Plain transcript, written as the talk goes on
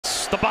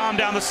the bomb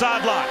down the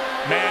sideline.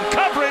 Man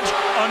coverage,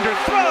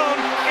 underthrown,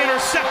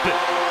 intercepted.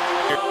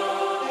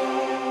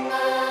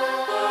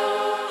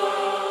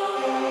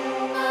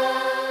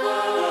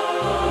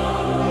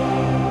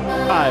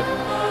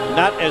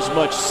 Not as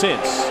much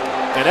since.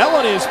 And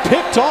Ellen is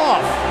picked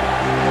off.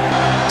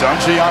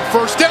 Dungy on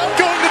first down,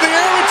 going to the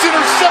air, it's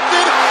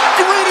intercepted.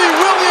 Greedy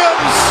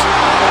Williams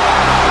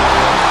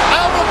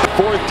out of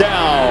fourth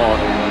down.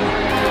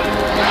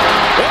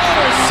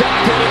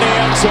 Intercepted in the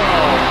end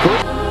zone.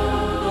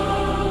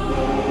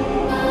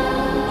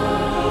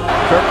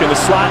 Kirk in the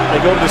slot, they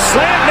go to the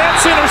slant,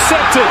 that's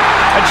intercepted.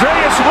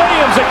 Andreas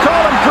Williams, they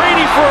call him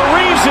greedy for a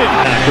reason.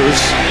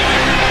 Packers,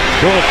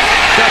 good,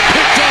 got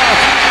picked off.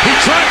 He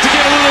tried to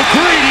get a little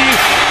greedy,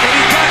 and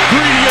he got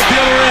greedy at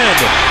the other end.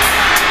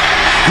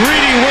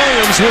 Greedy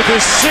Williams with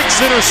his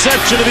 6th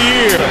interception of the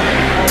year.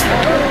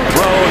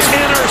 Throws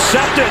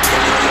intercepted.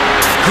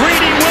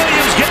 Greedy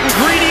Williams getting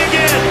greedy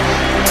again.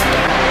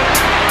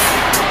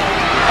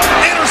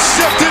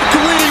 intercepted.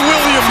 Greedy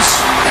Williams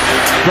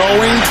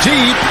going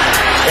deep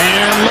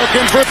and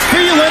looking for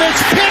Thielen.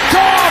 It's picked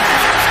off.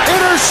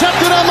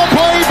 Intercepted on the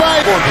play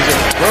by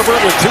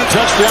Herbert with 2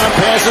 touchdown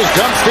passes.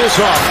 Dumps this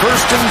off.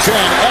 1st and 10.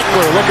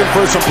 Eckler looking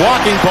for some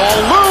blocking. Ball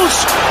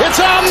loose. It's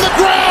on the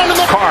ground. And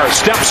the Carr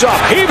steps up.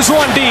 Heaves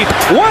one deep.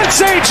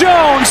 Wednesday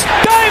Jones.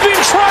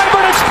 Diving try,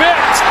 but it's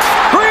picked.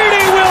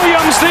 Greedy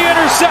Williams, the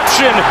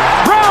interception.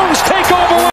 Browns take over.